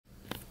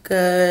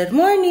Good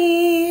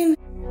morning.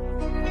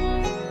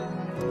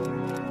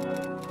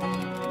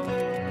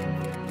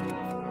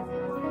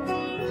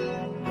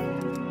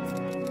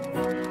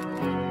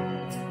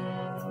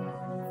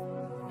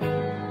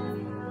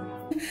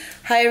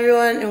 Hi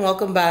everyone, and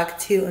welcome back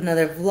to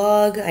another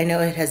vlog. I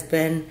know it has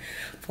been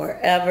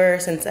forever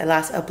since I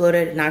last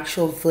uploaded an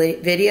actual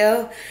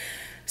video.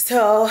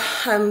 So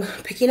I'm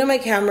picking up my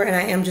camera and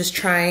I am just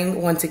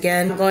trying once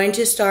again. I'm going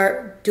to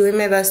start doing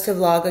my best to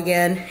vlog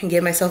again and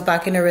get myself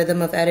back in a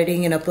rhythm of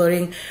editing and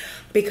uploading,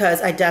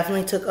 because I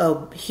definitely took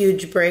a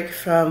huge break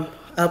from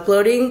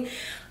uploading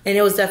and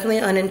it was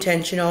definitely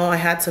unintentional. I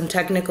had some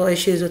technical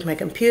issues with my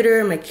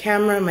computer, my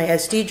camera, my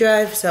SD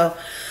drive. So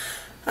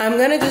I'm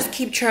gonna just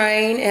keep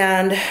trying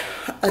and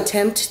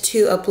attempt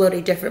to upload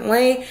a different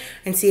way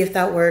and see if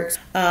that works.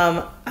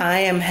 I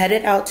am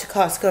headed out to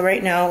Costco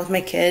right now with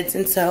my kids,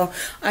 and so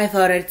I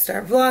thought I'd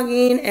start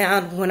vlogging.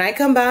 And when I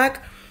come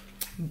back,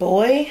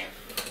 boy,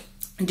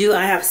 do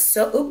I have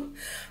so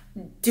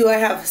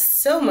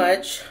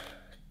much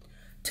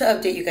to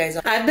update you guys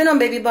on. I've been on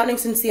baby bonding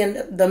since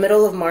the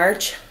middle of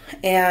March,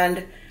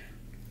 and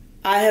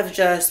I have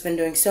just been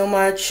doing so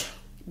much,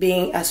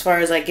 being as far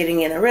as like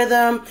getting in a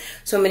rhythm,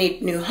 so many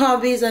new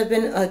hobbies I've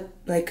been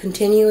like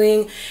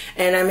continuing,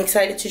 and I'm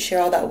excited to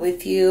share all that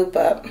with you.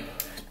 But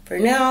for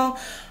now,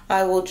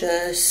 I will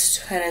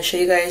just kind of show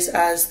you guys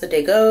as the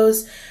day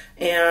goes,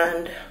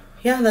 and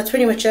yeah, that's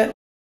pretty much it.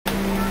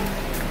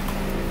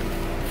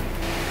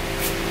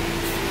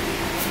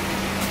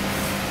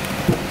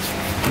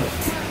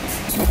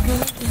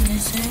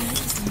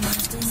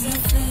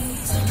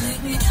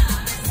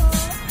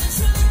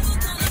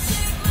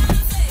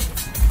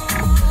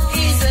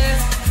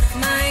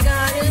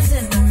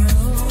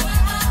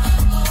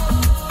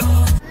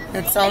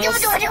 It's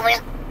almost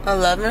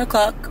 11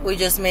 o'clock. We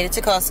just made it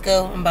to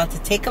Costco. I'm about to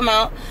take them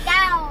out,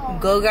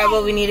 go grab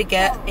what we need to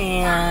get,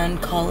 and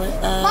call it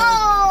a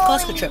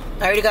Costco trip.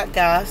 I already got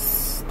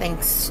gas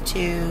thanks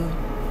to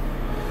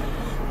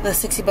the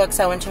 60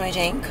 bucks I went to my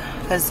tank,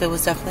 because it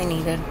was definitely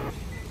needed.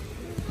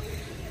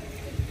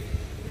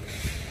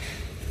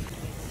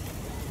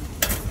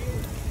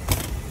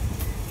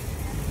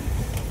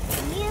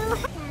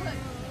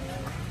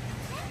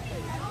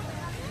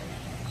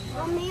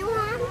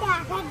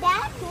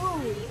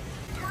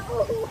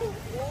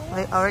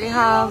 They already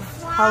have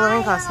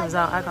Halloween costumes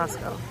out at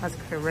Costco. That's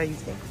crazy.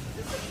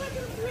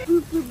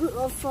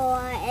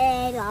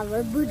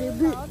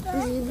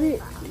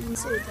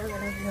 So they're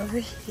gonna be over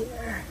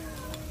here.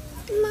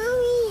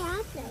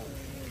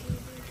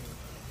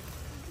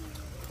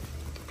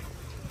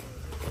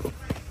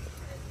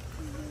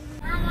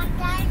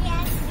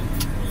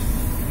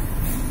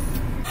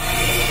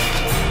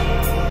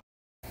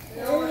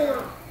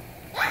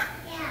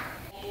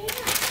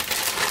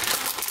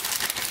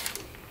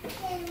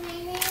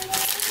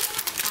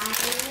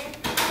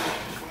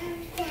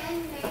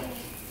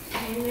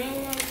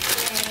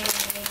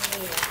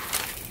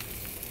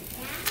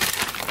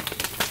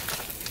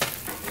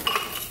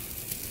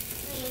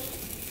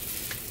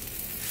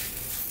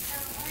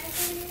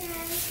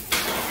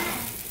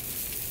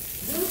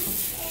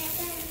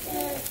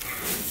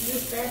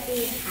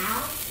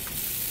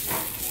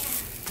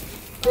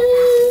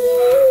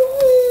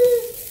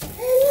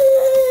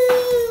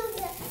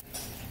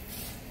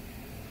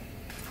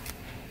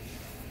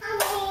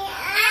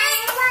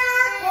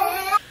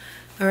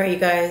 All right, you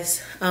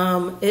guys,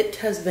 it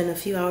has been a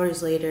few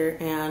hours later,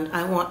 and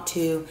I want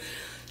to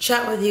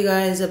chat with you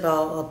guys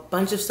about a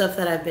bunch of stuff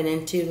that I've been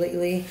into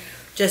lately,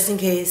 just in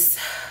case.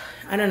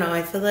 I don't know,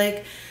 I feel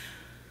like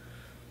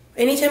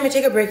anytime I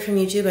take a break from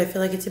YouTube, I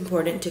feel like it's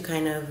important to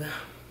kind of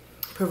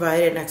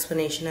provide an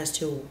explanation as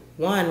to,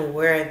 one,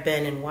 where I've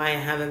been and why I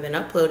haven't been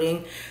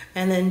uploading,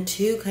 and then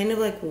two, kind of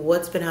like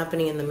what's been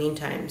happening in the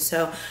meantime.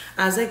 So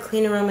as I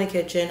clean around my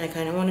kitchen, I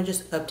kind of want to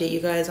just update you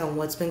guys on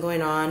what's been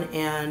going on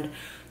and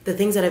the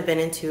things that I've been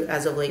into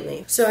as of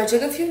lately. So I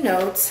took a few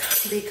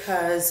notes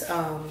because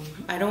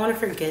I don't want to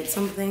forget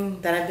something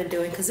that I've been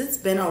doing, because it's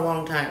been a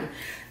long time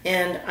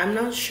and I'm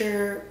not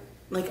sure,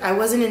 like I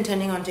wasn't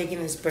intending on taking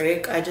this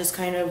break. I just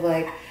kind of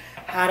like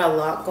had a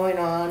lot going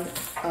on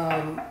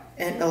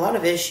and a lot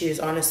of issues,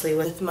 honestly,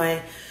 with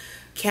my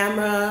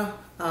camera.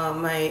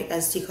 My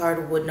SD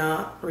card would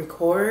not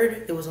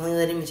record. It was only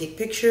letting me take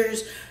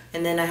pictures,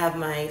 and then I have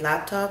my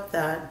laptop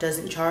that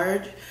doesn't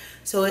charge.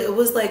 So it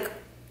was like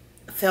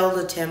failed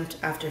attempt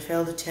after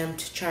failed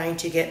attempt trying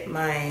to get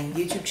my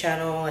YouTube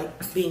channel,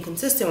 like being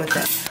consistent with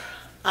it.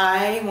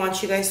 I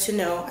want you guys to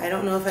know, I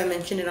don't know if I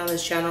mentioned it on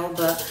this channel,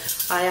 but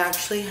I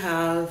actually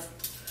have,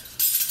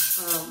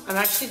 I'm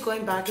actually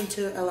going back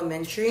into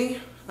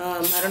elementary.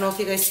 I don't know if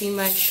you guys see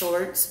my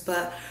shorts,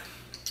 but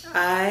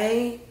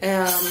I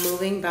am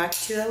moving back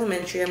to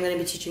elementary. I'm going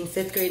to be teaching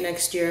 5th grade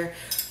next year.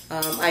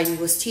 I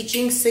was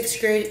teaching 6th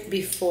grade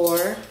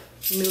before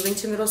moving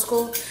to middle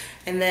school,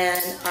 and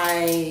then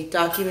I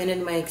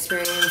documented my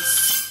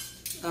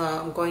experience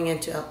going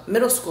into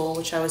middle school,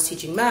 which I was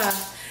teaching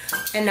math,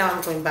 and now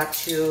I'm going back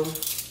to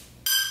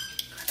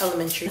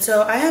elementary.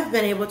 So I have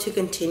been able to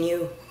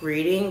continue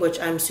reading, which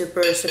I'm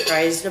super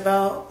surprised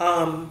about.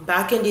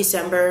 Back in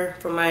December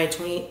for my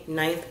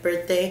 29th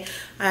birthday,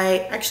 I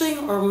actually,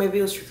 or maybe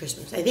it was for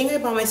Christmas, I think I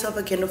bought myself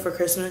a Kindle for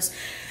Christmas,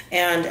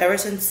 and ever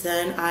since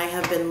then I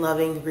have been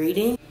loving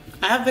reading.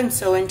 I have been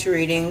so into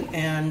reading,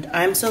 and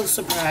I'm so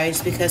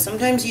surprised because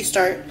sometimes you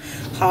start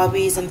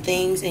hobbies and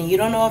things and you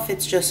don't know if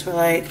it's just for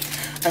like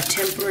a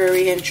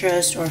temporary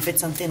interest or if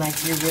it's something like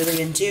you're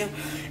really into.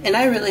 And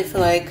I really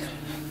feel like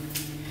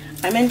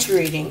I'm into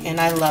reading and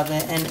I love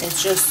it, and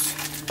it's just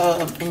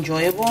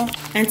enjoyable.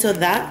 And so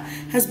that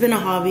has been a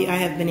hobby I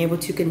have been able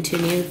to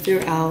continue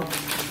throughout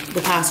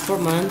the past 4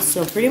 months.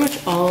 So pretty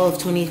much all of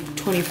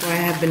 2024 I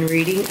have been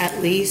reading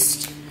at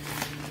least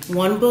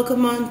one book a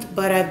month,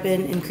 but I've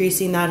been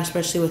increasing that,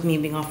 especially with me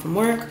being off from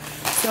work.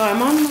 So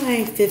I'm on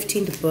my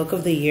 15th book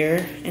of the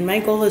year, and my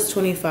goal is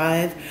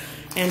 25,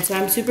 and so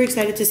I'm super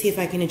excited to see if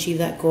I can achieve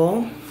that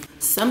goal.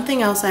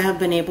 Something else I have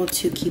been able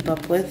to keep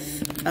up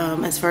with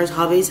as far as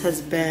hobbies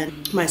has been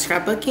my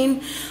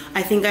scrapbooking.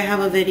 I think I have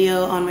a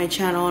video on my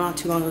channel not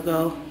too long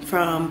ago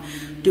from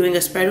doing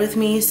a spread with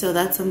me, so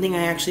that's something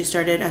I actually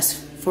started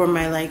as for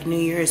my like New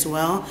Year as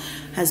well,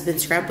 has been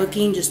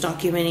scrapbooking, just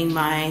documenting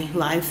my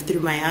life through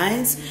my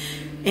eyes,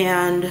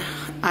 and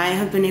I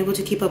have been able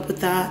to keep up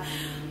with that.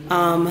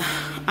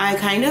 I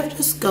kind of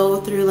just go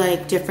through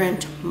like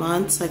different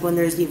months, like when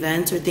there's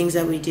events or things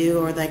that we do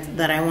or like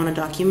that I want to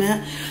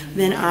document,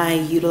 then I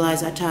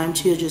utilize that time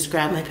to just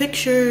grab my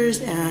pictures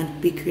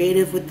and be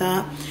creative with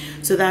that.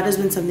 So that has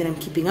been something I'm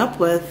keeping up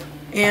with.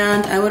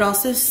 And I would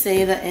also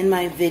say that in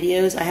my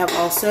videos I have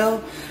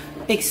also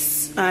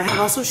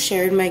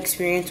shared my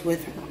experience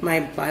with my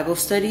Bible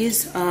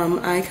studies.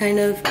 I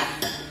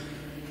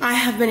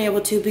have been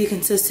able to be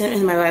consistent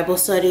in my Bible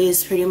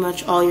studies pretty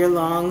much all year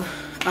long.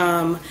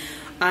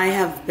 I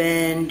have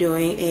been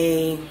doing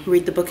a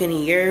read the book in a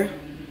year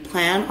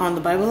plan on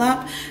the Bible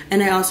app,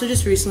 and I also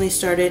just recently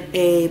started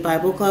a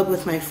Bible club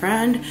with my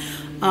friend.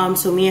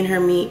 So me and her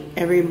meet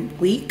every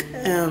week.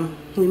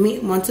 We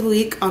meet once a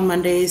week on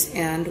Mondays,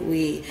 and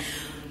we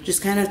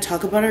just kind of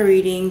talk about our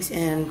readings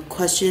and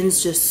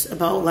questions just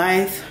about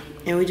life,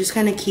 and we just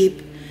kind of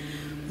keep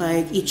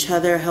like each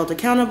other held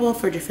accountable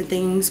for different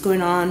things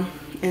going on,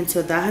 and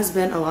so that has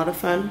been a lot of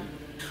fun.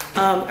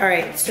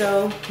 Alright,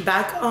 so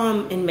back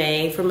in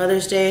May for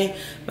Mother's Day,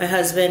 my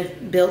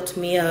husband built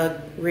me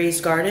a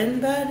raised garden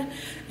bed,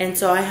 and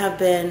so I have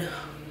been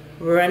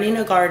running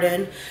a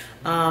garden.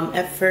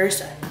 At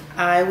first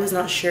I was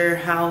not sure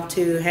how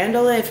to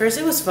handle it. At first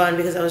it was fun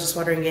because I was just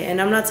watering it,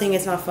 and I'm not saying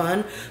it's not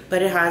fun,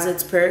 but it has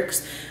its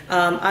perks.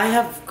 I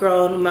have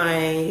grown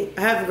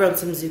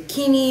some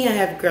zucchini, I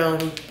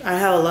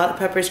have a lot of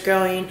peppers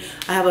growing,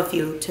 I have a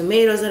few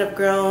tomatoes that have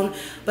grown,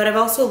 but I've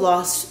also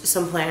lost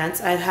some plants.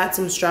 I've had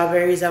some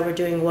strawberries that were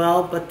doing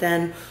well, but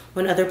then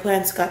when other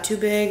plants got too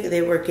big,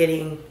 they were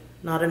getting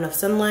not enough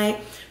sunlight,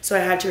 so I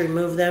had to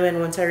remove them, and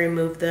once I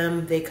removed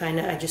them,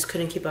 I just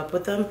couldn't keep up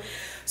with them.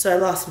 So I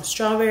lost some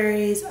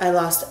strawberries, I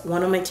lost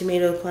one of my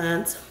tomato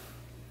plants,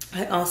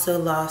 I also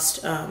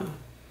lost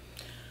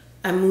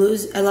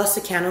I lost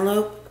a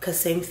cantaloupe because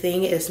same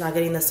thing, it's not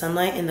getting the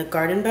sunlight in the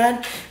garden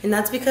bed, and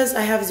that's because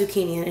I have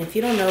zucchini, and if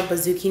you don't know, but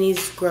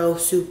zucchinis grow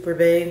super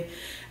big.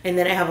 And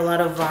then I have a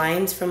lot of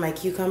vines from my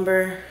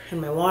cucumber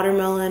and my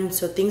watermelon,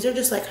 so things are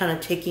just like kind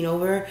of taking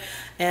over,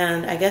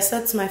 and I guess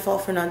that's my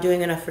fault for not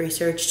doing enough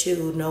research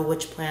to know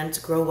which plants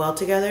grow well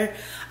together.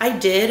 I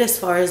did as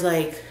far as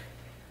like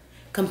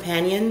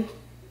companion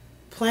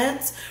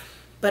plants,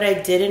 but I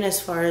didn't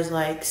as far as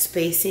like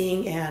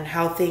spacing and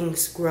how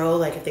things grow,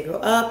 like if they grow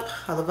up,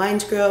 how the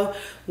vines grow,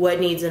 what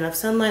needs enough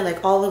sunlight,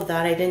 like all of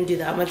that. I didn't do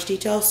that much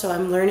detail, so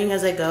I'm learning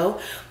as I go,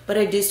 but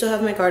I do still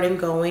have my garden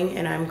going,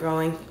 and I'm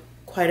growing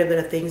quite a bit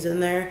of things in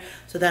there,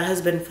 so that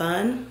has been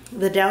fun.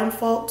 The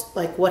downfall,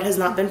 like what has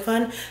not been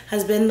fun,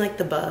 has been like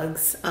the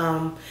bugs.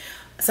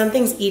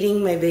 Something's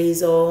eating my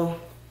basil.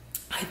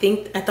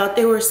 I thought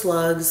they were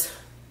slugs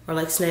or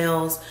like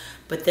snails,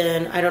 but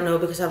then I don't know,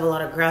 because I have a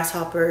lot of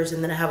grasshoppers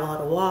and then I have a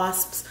lot of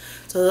wasps,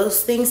 so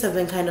those things have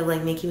been kind of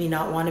like making me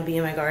not want to be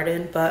in my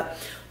garden. But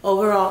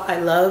overall, I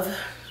love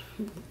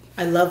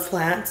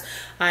plants.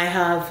 I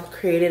have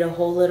created a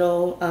whole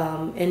little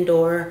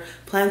indoor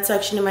plant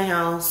section in my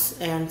house,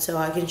 and so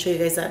I can show you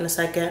guys that in a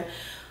second.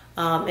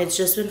 It's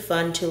just been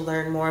fun to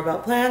learn more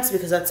about plants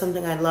because that's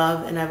something I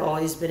love and I've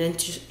always been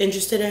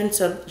interested in,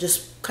 so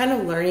just kind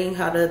of learning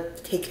how to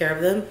take care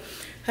of them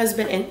has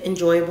been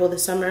enjoyable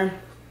this summer.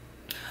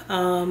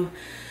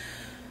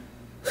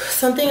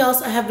 Something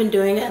else I have been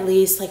doing at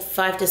least like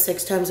 5 to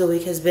 6 times a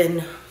week has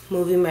been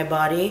moving my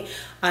body.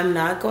 I'm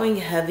not going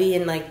heavy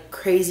and like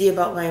crazy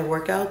about my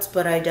workouts,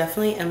 but I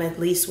definitely am at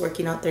least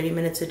working out 30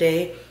 minutes a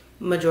day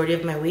majority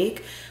of my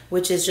week,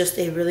 which is just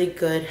a really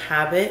good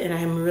habit, and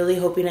I'm really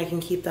hoping I can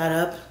keep that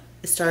up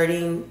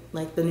starting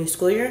like the new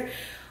school year.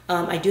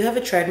 I do have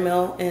a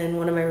treadmill in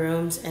one of my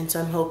rooms, and so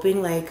I'm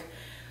hoping like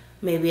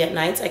maybe at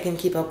nights I can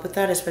keep up with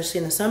that, especially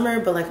in the summer.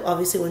 But like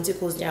obviously once it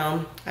cools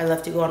down, I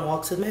love to go on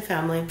walks with my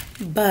family.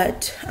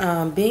 But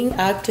being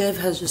active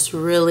has just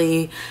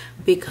really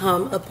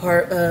become a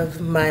part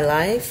of my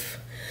life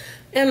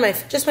and my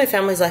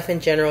family's life in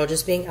general.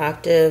 Just being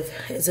active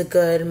is a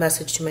good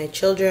message to my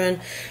children,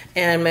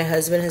 and my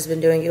husband has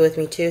been doing it with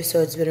me too, so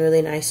it's been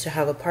really nice to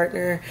have a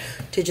partner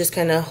to just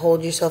kind of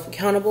hold yourself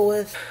accountable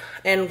with.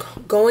 And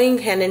going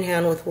hand in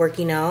hand with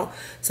working out,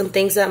 some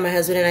things that my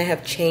husband and I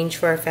have changed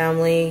for our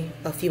family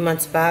a few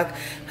months back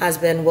has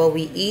been what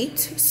we eat.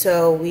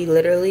 So we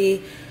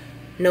literally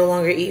no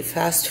longer eat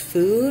fast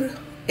food.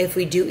 If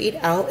we do eat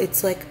out,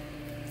 it's like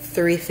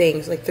 3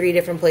 things, like 3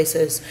 different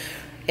places.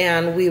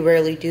 And we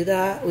rarely do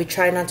that. We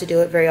try not to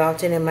do it very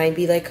often. It might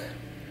be like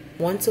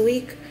once a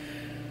week.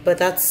 But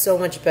that's so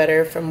much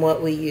better from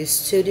what we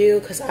used to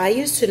do. Because I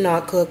used to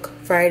not cook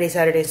Friday,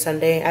 Saturday,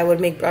 Sunday. I would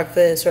make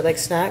breakfast or like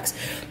snacks.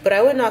 But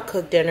I would not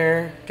cook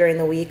dinner during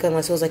the week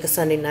unless it was like a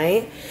Sunday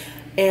night.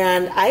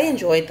 And I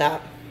enjoyed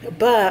that.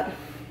 But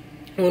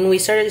when we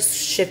started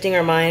shifting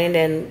our mind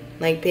and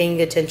like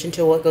paying attention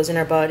to what goes in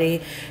our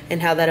body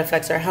and how that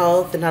affects our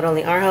health, and not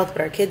only our health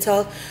but our kids'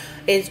 health,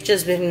 it's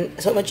just been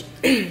so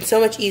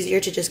much easier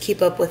to just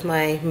keep up with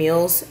my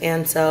meals.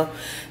 And so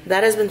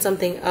that has been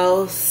something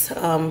else,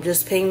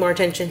 just paying more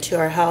attention to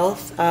our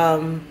health.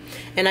 And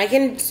I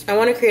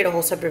want to create a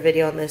whole separate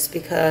video on this,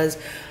 because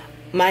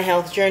my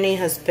health journey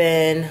has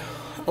been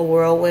a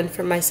whirlwind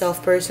for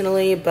myself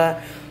personally,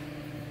 but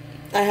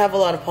I have a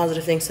lot of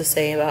positive things to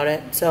say about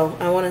it, so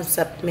I want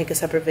to make a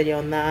separate video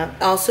on that.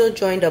 I also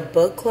joined a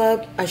book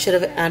club. I should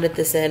have added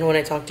this in when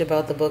I talked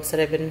about the books that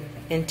I've been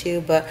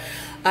into, but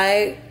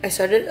I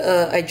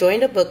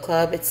joined a book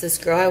club. It's this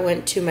girl I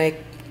went to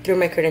through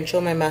my credential,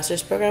 my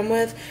master's program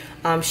with.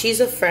 She's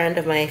a friend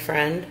of my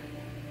friend.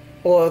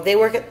 Well, they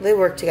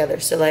work together.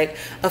 So like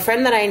a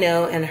friend that I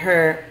know and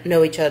her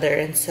know each other,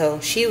 and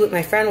so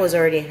my friend was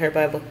already in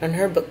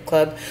her book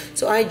club,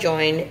 so I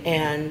joined,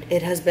 and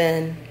it has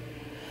been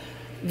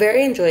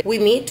very enjoyable. We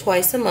meet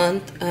twice a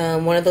month.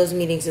 One of those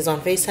meetings is on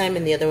FaceTime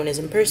and the other one is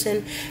in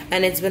person,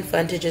 and it's been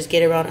fun to just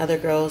get around other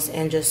girls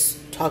and just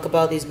talk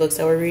about these books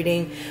that we're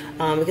reading,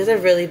 because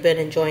I've really been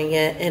enjoying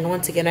it. And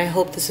once again, I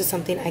hope this is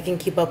something I can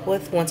keep up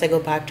with once I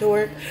go back to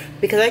work,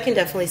 because I can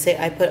definitely say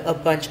I put a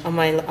bunch on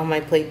my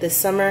plate this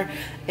summer,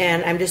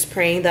 and I'm just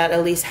praying that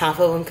at least half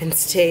of them can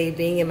stay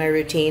being in my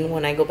routine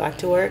when I go back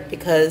to work,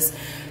 because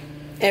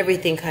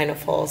everything kind of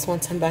falls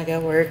once I'm back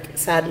at work,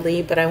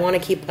 sadly. But I want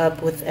to keep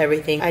up with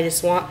everything. I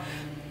just want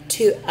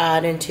to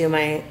add into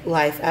my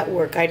life at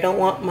work. I don't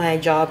want my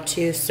job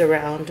to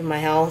surround my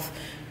health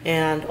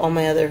and all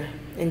my other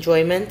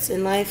enjoyments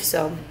in life,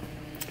 so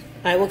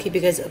I will keep you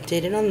guys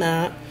updated on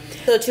that.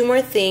 So 2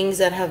 more things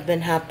that have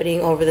been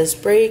happening over this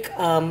break.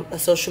 A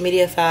social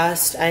media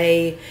fast.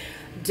 I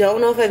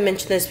don't know if I've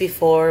mentioned this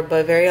before,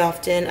 but very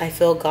often I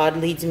feel God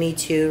leads me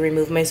to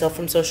remove myself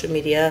from social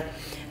media.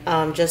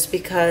 Just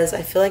because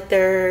I feel like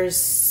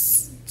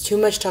there's too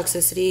much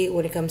toxicity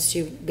when it comes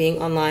to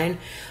being online.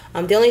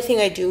 The only thing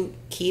I do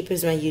keep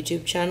is my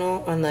YouTube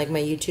channel, on like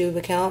my YouTube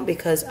account,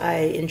 because I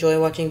enjoy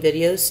watching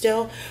videos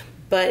still.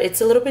 But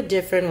it's a little bit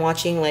different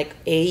watching like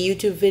a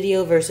YouTube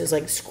video versus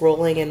like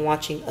scrolling and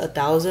watching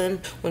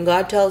 1,000. When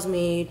God tells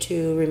me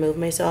to remove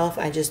myself,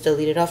 I just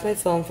delete it off my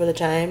phone for the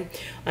time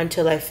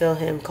until I feel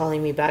Him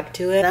calling me back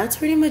to it. That's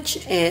pretty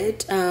much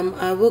it.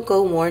 I will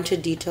go more into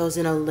details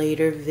in a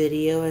later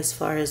video as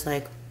far as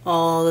like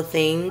all the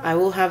things. I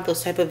will have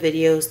those type of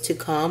videos to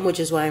come, which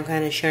is why I'm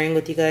kind of sharing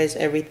with you guys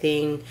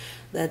everything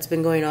that's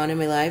been going on in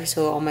my life,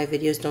 so all my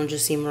videos don't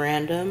just seem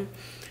random.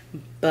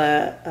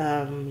 But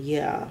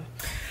yeah.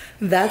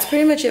 That's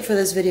pretty much it for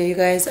this video, you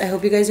guys. I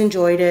hope you guys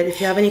enjoyed it. If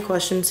you have any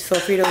questions, feel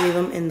free to leave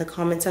them in the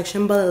comment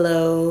section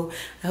below.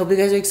 I hope you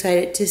guys are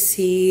excited to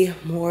see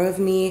more of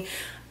me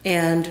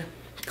and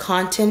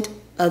content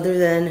other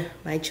than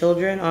my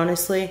children,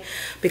 honestly.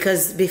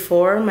 Because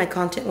before, my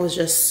content was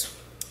just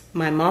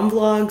my mom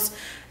vlogs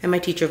and my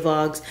teacher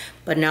vlogs.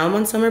 But now I'm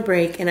on summer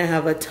break and I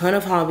have a ton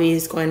of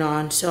hobbies going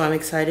on. So I'm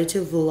excited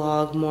to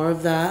vlog more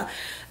of that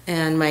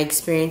and my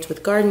experience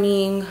with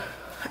gardening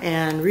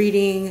and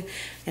reading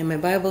and my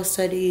Bible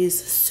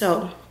studies.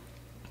 So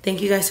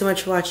thank you guys so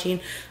much for watching.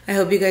 I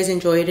hope you guys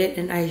enjoyed it,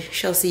 and I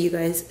shall see you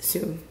guys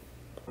soon.